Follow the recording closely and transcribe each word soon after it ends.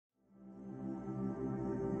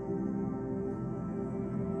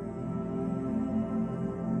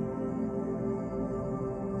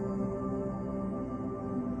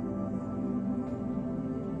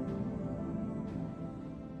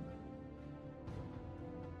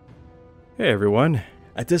Hey everyone.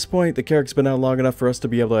 At this point, the Carrack's been out long enough for us to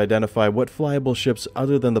be able to identify what flyable ships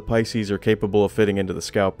other than the Pisces are capable of fitting into the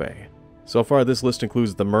scout bay. So far, this list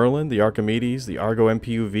includes the Merlin, the Archimedes, the Argo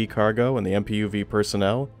MPUV cargo and the MPUV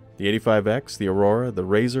personnel, the 85X, the Aurora, the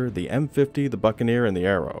Razor, the M50, the Buccaneer, and the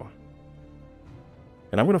Arrow.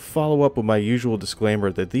 And I'm going to follow up with my usual disclaimer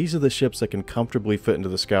that these are the ships that can comfortably fit into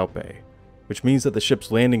the scout bay, which means that the ship's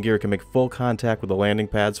landing gear can make full contact with the landing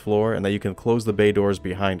pad's floor and that you can close the bay doors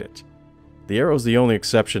behind it. The Arrow is the only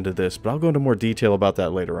exception to this, but I'll go into more detail about that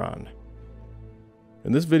later on.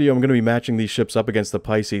 In this video, I'm going to be matching these ships up against the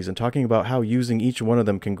Pisces and talking about how using each one of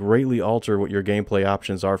them can greatly alter what your gameplay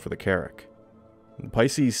options are for the Carrack. The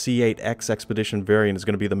Pisces C8X Expedition variant is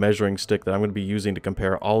going to be the measuring stick that I'm going to be using to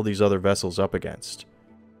compare all these other vessels up against.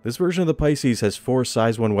 This version of the Pisces has 4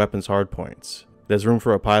 size 1 weapons hardpoints. It has room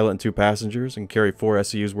for a pilot and 2 passengers and can carry 4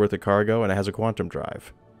 SCUs worth of cargo, and it has a quantum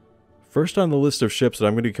drive. First on the list of ships that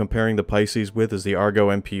I'm going to be comparing the Pisces with is the Argo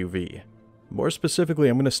MPUV. More specifically,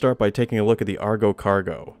 I'm going to start by taking a look at the Argo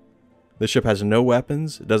cargo. This ship has no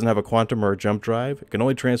weapons, it doesn't have a quantum or a jump drive, it can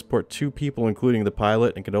only transport 2 people including the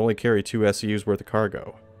pilot, and can only carry 2 SCUs worth of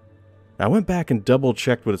cargo. Now, I went back and double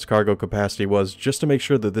checked what its cargo capacity was just to make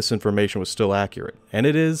sure that this information was still accurate, and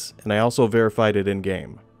it is, and I also verified it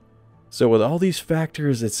in-game. So with all these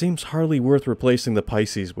factors, it seems hardly worth replacing the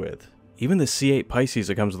Pisces with. Even the C8 Pisces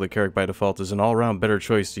that comes with the Carrack by default is an all-around better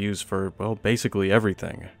choice to use for, well, basically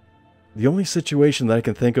everything. The only situation that I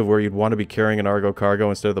can think of where you'd want to be carrying an Argo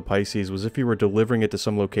cargo instead of the Pisces was if you were delivering it to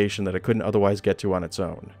some location that it couldn't otherwise get to on its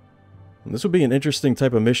own. And this would be an interesting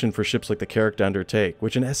type of mission for ships like the Carrack to undertake,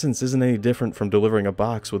 which in essence isn't any different from delivering a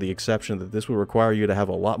box, with the exception that this would require you to have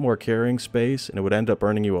a lot more carrying space and it would end up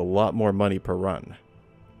earning you a lot more money per run.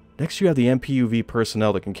 Next you have the MPUV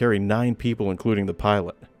personnel that can carry 9 people including the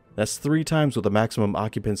pilot. That's 3 times what the maximum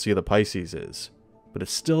occupancy of the Pisces is. But it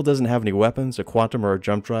still doesn't have any weapons, a quantum or a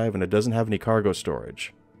jump drive, and it doesn't have any cargo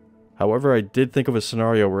storage. However, I did think of a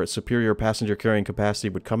scenario where its superior passenger carrying capacity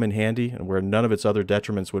would come in handy and where none of its other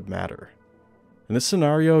detriments would matter. In this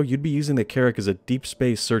scenario, you'd be using the Carrack as a deep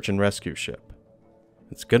space search and rescue ship.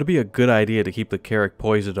 It's going to be a good idea to keep the Carrack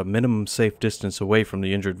poised at a minimum safe distance away from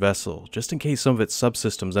the injured vessel, just in case some of its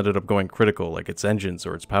subsystems ended up going critical, like its engines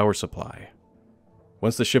or its power supply.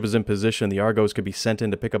 Once the ship is in position, the Argos could be sent in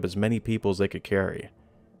to pick up as many people as they could carry.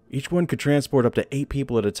 Each one could transport up to 8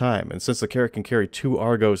 people at a time, and since the Carrack can carry 2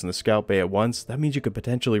 Argos in the scout bay at once, that means you could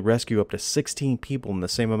potentially rescue up to 16 people in the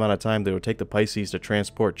same amount of time that it would take the Pisces to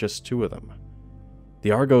transport just 2 of them. The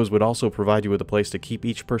Argos would also provide you with a place to keep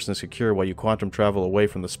each person secure while you quantum travel away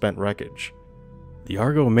from the spent wreckage. The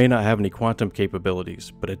Argo may not have any quantum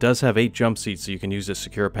capabilities, but it does have 8 jump seats that you can use to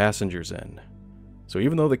secure passengers in. So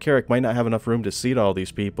even though the Carrack might not have enough room to seat all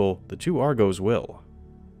these people, the 2 Argos will.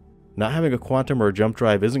 Not having a quantum or a jump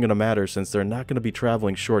drive isn't going to matter since they're not going to be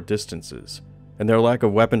traveling short distances. And their lack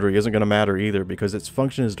of weaponry isn't going to matter either because its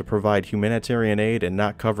function is to provide humanitarian aid and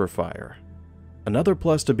not cover fire. Another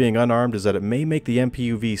plus to being unarmed is that it may make the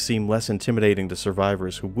MPUV seem less intimidating to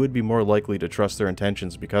survivors who would be more likely to trust their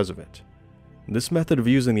intentions because of it. This method of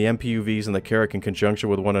using the MPUVs and the Carrack in conjunction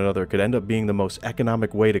with one another could end up being the most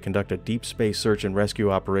economic way to conduct a deep space search and rescue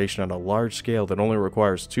operation on a large scale that only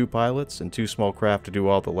requires 2 pilots and 2 small craft to do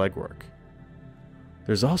all the legwork.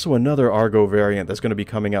 There's also another Argo variant that's going to be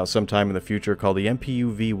coming out sometime in the future called the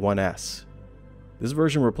MPUV-1S. This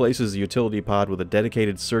version replaces the utility pod with a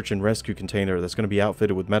dedicated search and rescue container that's going to be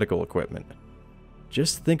outfitted with medical equipment.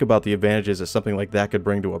 Just think about the advantages that something like that could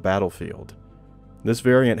bring to a battlefield. This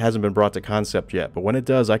variant hasn't been brought to concept yet, but when it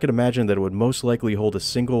does, I could imagine that it would most likely hold a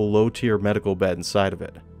single low-tier medical bed inside of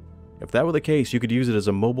it. If that were the case, you could use it as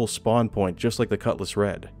a mobile spawn point just like the Cutlass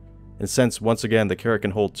Red. And since, once again, the Carrack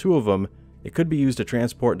can hold 2 of them, it could be used to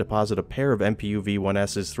transport and deposit a pair of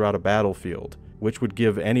MPUV-1Ss throughout a battlefield, which would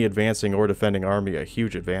give any advancing or defending army a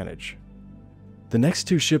huge advantage. The next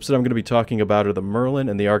 2 ships that I'm going to be talking about are the Merlin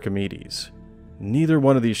and the Archimedes. Neither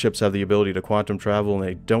one of these ships have the ability to quantum travel and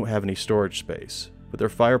they don't have any storage space, but their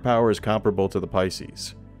firepower is comparable to the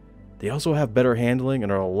Pisces. They also have better handling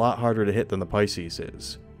and are a lot harder to hit than the Pisces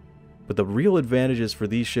is. But the real advantages for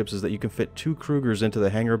these ships is that you can fit 2 Krugers into the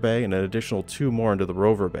hangar bay and an additional 2 more into the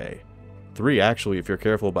rover bay. 3 actually if you're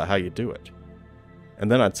careful about how you do it. And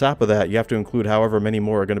then on top of that, you have to include however many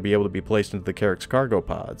more are going to be able to be placed into the Carrack's cargo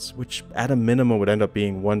pods, which at a minimum would end up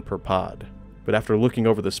being 1 per pod. But after looking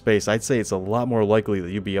over the space, I'd say it's a lot more likely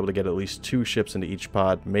that you'd be able to get at least 2 ships into each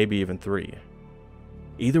pod, maybe even 3.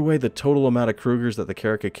 Either way, the total amount of Krugers that the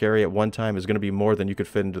Carrack could carry at one time is going to be more than you could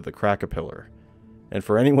fit into the Crackapillar. And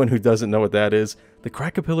for anyone who doesn't know what that is, the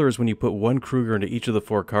Crackapillar is when you put 1 Kruger into each of the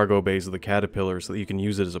 4 cargo bays of the Caterpillar so that you can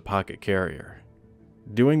use it as a pocket carrier.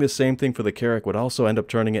 Doing the same thing for the Carrack would also end up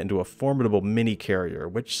turning it into a formidable mini carrier,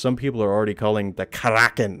 which some people are already calling the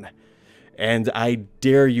Carracken. And I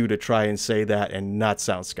dare you to try and say that and not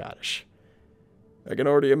sound Scottish. I can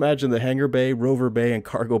already imagine the hangar bay, rover bay, and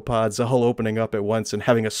cargo pods all opening up at once and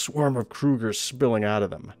having a swarm of Krugers spilling out of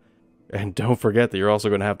them. And don't forget that you're also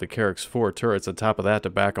going to have the Carrack's 4 turrets on top of that to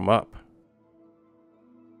back them up.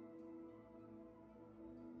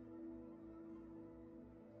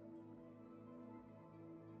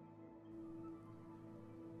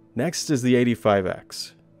 Next is the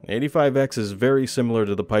 85X. The 85X is very similar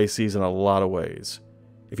to the Pisces in a lot of ways.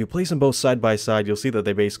 If you place them both side by side, you'll see that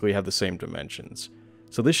they basically have the same dimensions.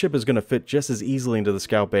 So this ship is going to fit just as easily into the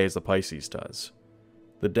scout bay as the Pisces does.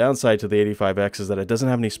 The downside to the 85X is that it doesn't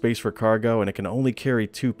have any space for cargo and it can only carry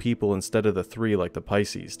 2 people instead of the 3 like the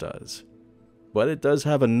Pisces does. But it does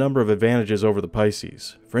have a number of advantages over the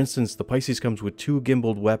Pisces. For instance, the Pisces comes with 2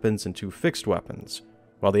 gimbaled weapons and 2 fixed weapons,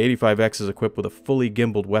 while the 85X is equipped with a fully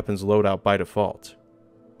gimbaled weapons loadout by default.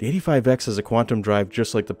 The 85X has a quantum drive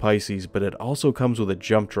just like the Pisces, but it also comes with a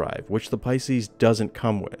jump drive, which the Pisces doesn't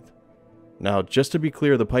come with. Now, just to be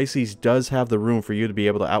clear, the Pisces does have the room for you to be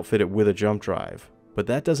able to outfit it with a jump drive, but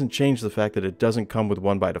that doesn't change the fact that it doesn't come with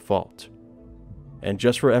one by default. And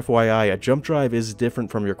just for FYI, a jump drive is different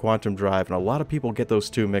from your quantum drive, and a lot of people get those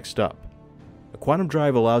two mixed up. A quantum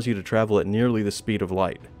drive allows you to travel at nearly the speed of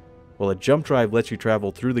light, while a jump drive lets you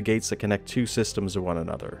travel through the gates that connect 2 systems to one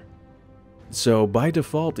another. So by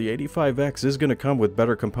default, the 85X is going to come with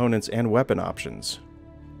better components and weapon options.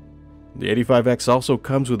 The 85X also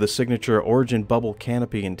comes with a signature Origin bubble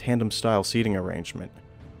canopy and tandem-style seating arrangement.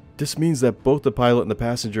 This means that both the pilot and the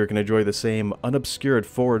passenger can enjoy the same unobscured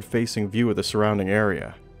forward-facing view of the surrounding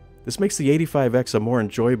area. This makes the 85X a more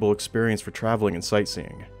enjoyable experience for traveling and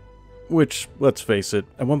sightseeing. Which, let's face it,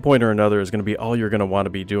 at one point or another is going to be all you're going to want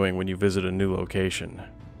to be doing when you visit a new location.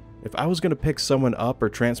 If I was going to pick someone up or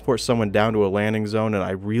transport someone down to a landing zone and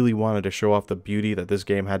I really wanted to show off the beauty that this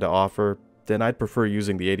game had to offer, then I'd prefer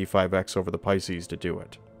using the 85X over the Pisces to do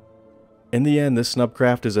it. In the end, this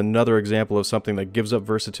snubcraft is another example of something that gives up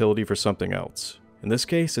versatility for something else. In this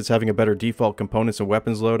case, it's having a better default components and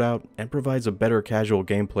weapons loadout, and provides a better casual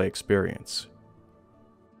gameplay experience.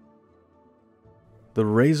 The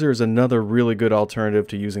Razor is another really good alternative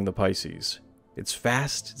to using the Pisces. It's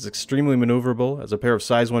fast, it's extremely maneuverable, has a pair of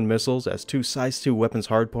size 1 missiles, has 2 size 2 weapons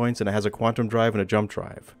hardpoints, and it has a quantum drive and a jump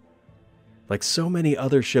drive. Like so many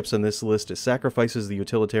other ships on this list, it sacrifices the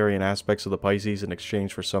utilitarian aspects of the Pisces in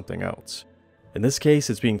exchange for something else. In this case,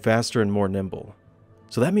 it's being faster and more nimble.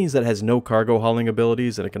 So that means that it has no cargo hauling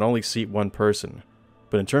abilities and it can only seat 1 person.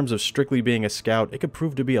 But in terms of strictly being a scout, it could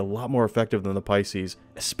prove to be a lot more effective than the Pisces,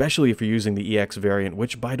 especially if you're using the EX variant,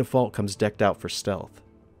 which by default comes decked out for stealth.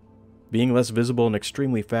 Being less visible and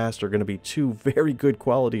extremely fast are going to be 2 very good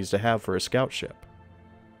qualities to have for a scout ship.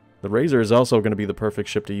 The Razor is also going to be the perfect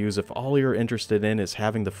ship to use if all you're interested in is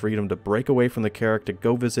having the freedom to break away from the Carrack to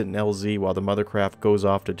go visit an LZ while the mothercraft goes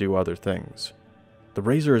off to do other things. The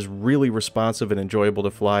Razor is really responsive and enjoyable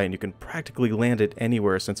to fly, and you can practically land it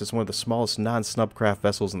anywhere since it's one of the smallest non-snubcraft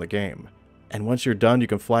vessels in the game. And once you're done, you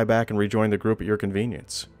can fly back and rejoin the group at your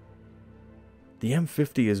convenience. The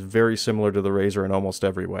M50 is very similar to the Razor in almost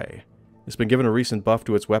every way. It's been given a recent buff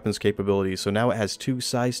to its weapons capabilities, so now it has 2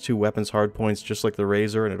 size 2 weapons hardpoints just like the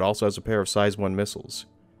Razor, and it also has a pair of size 1 missiles.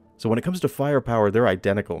 So when it comes to firepower, they're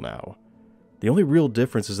identical now. The only real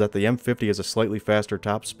difference is that the M50 has a slightly faster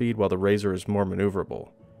top speed while the Razor is more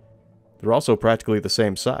maneuverable. They're also practically the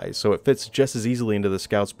same size, so it fits just as easily into the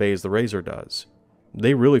Scout's bay as the Razor does.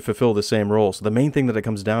 They really fulfill the same role, so the main thing that it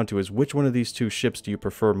comes down to is which one of these 2 ships do you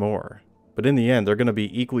prefer more? But in the end, they're going to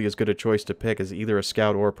be equally as good a choice to pick as either a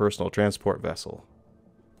scout or a personal transport vessel.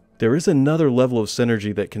 There is another level of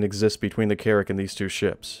synergy that can exist between the Carrack and these 2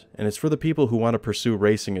 ships, and it's for the people who want to pursue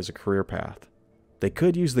racing as a career path. They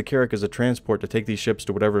could use the Carrack as a transport to take these ships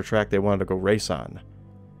to whatever track they wanted to go race on.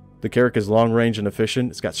 The Carrack is long range and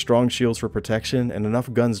efficient, it's got strong shields for protection, and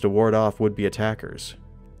enough guns to ward off would-be attackers.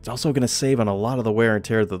 It's also going to save on a lot of the wear and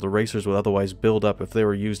tear that the racers would otherwise build up if they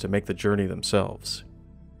were used to make the journey themselves.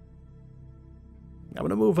 I'm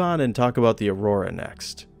going to move on and talk about the Aurora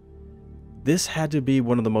next. This had to be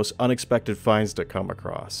one of the most unexpected finds to come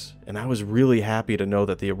across, and I was really happy to know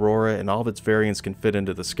that the Aurora and all of its variants can fit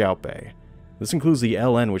into the Scout Bay. This includes the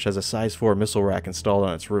LN, which has a size 4 missile rack installed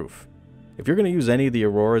on its roof. If you're going to use any of the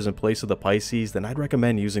Auroras in place of the Pisces, then I'd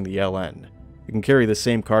recommend using the LN. You can carry the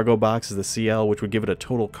same cargo box as the CL, which would give it a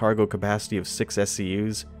total cargo capacity of 6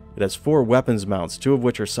 SCUs. It has 4 weapons mounts, 2 of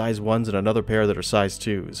which are size 1s and another pair that are size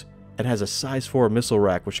 2s. It has a size 4 missile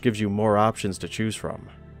rack, which gives you more options to choose from.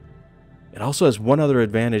 It also has one other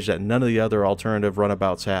advantage that none of the other alternative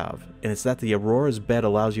runabouts have, and it's that the Aurora's bed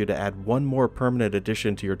allows you to add one more permanent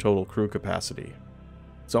addition to your total crew capacity.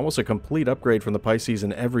 It's almost a complete upgrade from the Pisces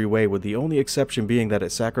in every way, with the only exception being that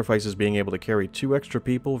it sacrifices being able to carry 2 extra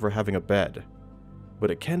people for having a bed. But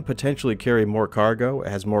it can potentially carry more cargo, it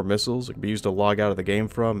has more missiles it can be used to log out of the game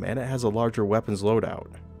from, and it has a larger weapons loadout.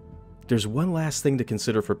 There's one last thing to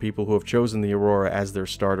consider for people who have chosen the Aurora as their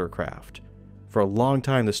starter craft. For a long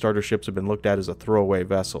time, the starter ships have been looked at as a throwaway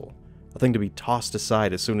vessel, a thing to be tossed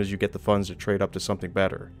aside as soon as you get the funds to trade up to something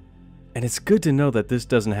better. And it's good to know that this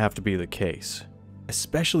doesn't have to be the case,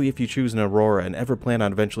 especially if you choose an Aurora and ever plan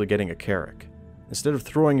on eventually getting a Carrack. Instead of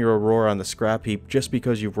throwing your Aurora on the scrap heap just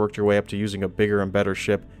because you've worked your way up to using a bigger and better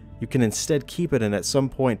ship, you can instead keep it, and at some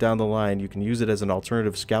point down the line you can use it as an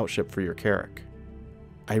alternative scout ship for your Carrack.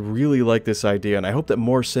 I really like this idea, and I hope that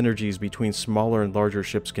more synergies between smaller and larger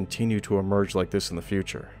ships continue to emerge like this in the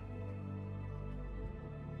future.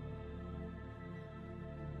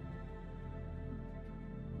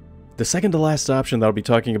 The second to last option that I'll be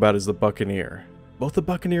talking about is the Buccaneer. Both the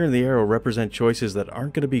Buccaneer and the Arrow represent choices that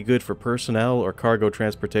aren't going to be good for personnel or cargo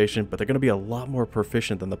transportation, but they're going to be a lot more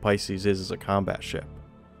proficient than the Pisces is as a combat ship.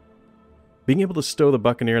 Being able to stow the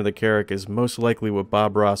Buccaneer and the Carrack is most likely what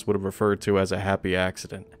Bob Ross would have referred to as a happy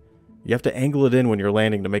accident. You have to angle it in when you're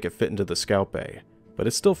landing to make it fit into the scout bay, but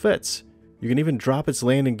it still fits. You can even drop its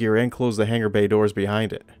landing gear and close the hangar bay doors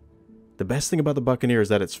behind it. The best thing about the Buccaneer is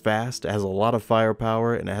that it's fast, it has a lot of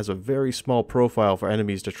firepower, and it has a very small profile for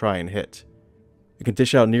enemies to try and hit. It can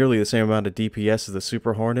dish out nearly the same amount of DPS as the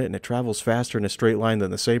Super Hornet, and it travels faster in a straight line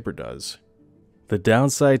than the Sabre does. The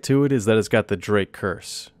downside to it is that it's got the Drake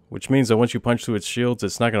Curse, which means that once you punch through its shields,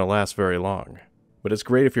 it's not going to last very long. But it's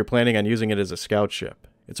great if you're planning on using it as a scout ship.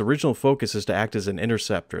 Its original focus is to act as an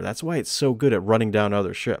interceptor, that's why it's so good at running down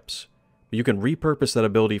other ships. But you can repurpose that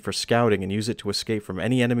ability for scouting and use it to escape from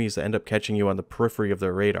any enemies that end up catching you on the periphery of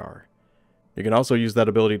their radar. You can also use that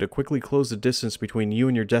ability to quickly close the distance between you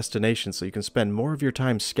and your destination, so you can spend more of your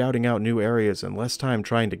time scouting out new areas and less time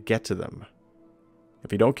trying to get to them.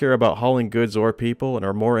 If you don't care about hauling goods or people and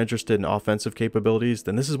are more interested in offensive capabilities,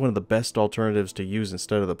 then this is one of the best alternatives to use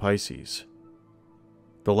instead of the Pisces.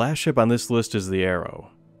 The last ship on this list is the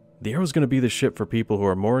Arrow. The Arrow is going to be the ship for people who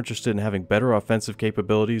are more interested in having better offensive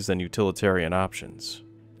capabilities than utilitarian options.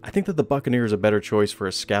 I think that the Buccaneer is a better choice for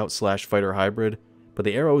a scout/fighter hybrid, but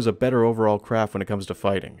the Arrow is a better overall craft when it comes to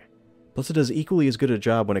fighting. Plus it does equally as good a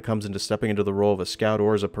job when it comes into stepping into the role of a scout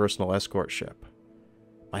or as a personal escort ship.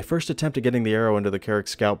 My first attempt at getting the Arrow into the Carrack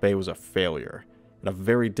Scout Bay was a failure, and a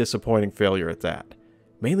very disappointing failure at that.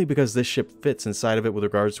 Mainly because this ship fits inside of it with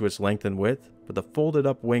regards to its length and width, but the folded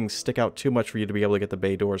up wings stick out too much for you to be able to get the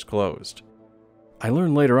bay doors closed. I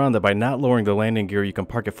learned later on that by not lowering the landing gear you can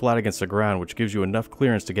park it flat against the ground, which gives you enough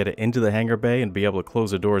clearance to get it into the hangar bay and be able to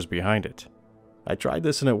close the doors behind it. I tried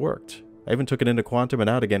this and it worked. I even took it into Quantum and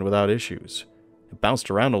out again without issues. It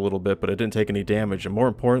bounced around a little bit, but it didn't take any damage, and more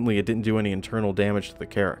importantly, it didn't do any internal damage to the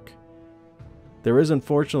Carrack. There is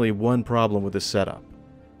unfortunately one problem with this setup.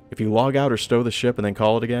 If you log out or stow the ship and then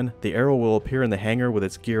call it again, the Arrow will appear in the hangar with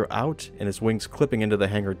its gear out and its wings clipping into the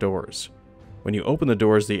hangar doors. When you open the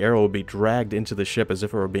doors, the Arrow will be dragged into the ship as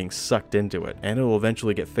if it were being sucked into it, and it will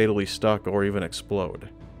eventually get fatally stuck or even explode.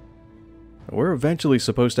 We're eventually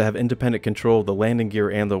supposed to have independent control of the landing gear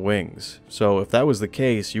and the wings, so if that was the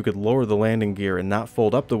case, you could lower the landing gear and not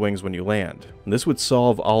fold up the wings when you land, and this would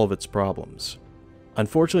solve all of its problems.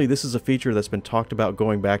 Unfortunately, this is a feature that's been talked about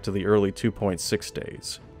going back to the early 2.6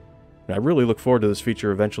 days. And I really look forward to this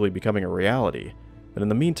feature eventually becoming a reality, but in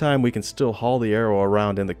the meantime we can still haul the Arrow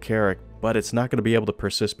around in the Carrack, but it's not going to be able to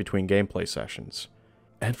persist between gameplay sessions.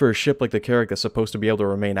 And for a ship like the Carrack that's supposed to be able to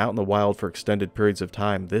remain out in the wild for extended periods of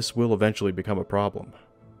time, this will eventually become a problem.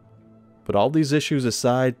 But all these issues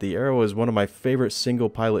aside, the Arrow is one of my favorite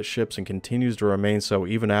single pilot ships and continues to remain so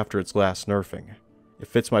even after its last nerfing. It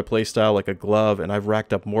fits my playstyle like a glove, and I've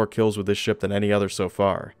racked up more kills with this ship than any other so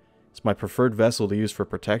far. It's my preferred vessel to use for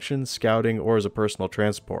protection, scouting, or as a personal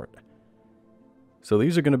transport. So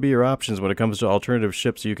these are going to be your options when it comes to alternative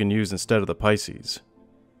ships you can use instead of the Pisces.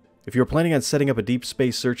 If you're planning on setting up a deep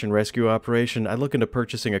space search and rescue operation, I'd look into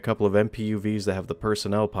purchasing a couple of MPUVs that have the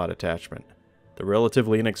personnel pod attachment. They're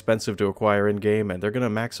relatively inexpensive to acquire in-game, and they're going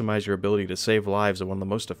to maximize your ability to save lives in one of the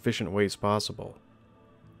most efficient ways possible.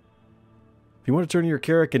 If you want to turn your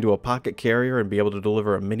Carrack into a pocket carrier and be able to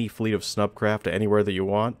deliver a mini fleet of snubcraft to anywhere that you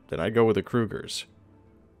want, then I'd go with the Krugers.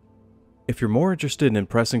 If you're more interested in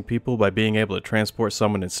impressing people by being able to transport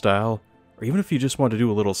someone in style, or even if you just want to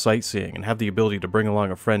do a little sightseeing and have the ability to bring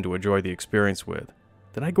along a friend to enjoy the experience with,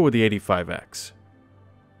 then I'd go with the 85X.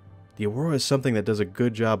 The Aurora is something that does a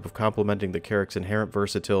good job of complementing the Carrack's inherent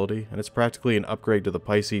versatility, and it's practically an upgrade to the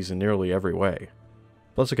Pisces in nearly every way.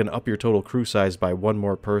 Plus it can up your total crew size by one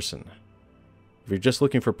more person. If you're just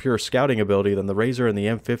looking for pure scouting ability, then the Razor and the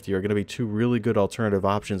M50 are going to be two really good alternative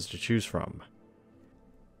options to choose from.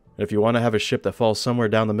 And if you want to have a ship that falls somewhere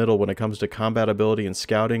down the middle when it comes to combat ability and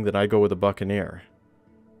scouting, then I'd go with the Buccaneer.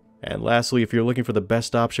 And lastly, if you're looking for the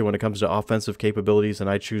best option when it comes to offensive capabilities, then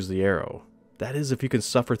I'd choose the Arrow. That is, if you can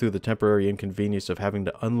suffer through the temporary inconvenience of having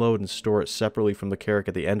to unload and store it separately from the Carrack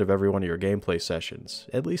at the end of every one of your gameplay sessions,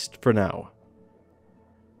 at least for now.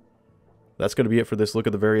 That's going to be it for this look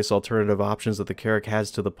at the various alternative options that the Carrack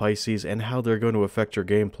has to the Pisces and how they're going to affect your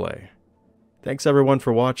gameplay. Thanks everyone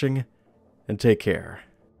for watching, and take care.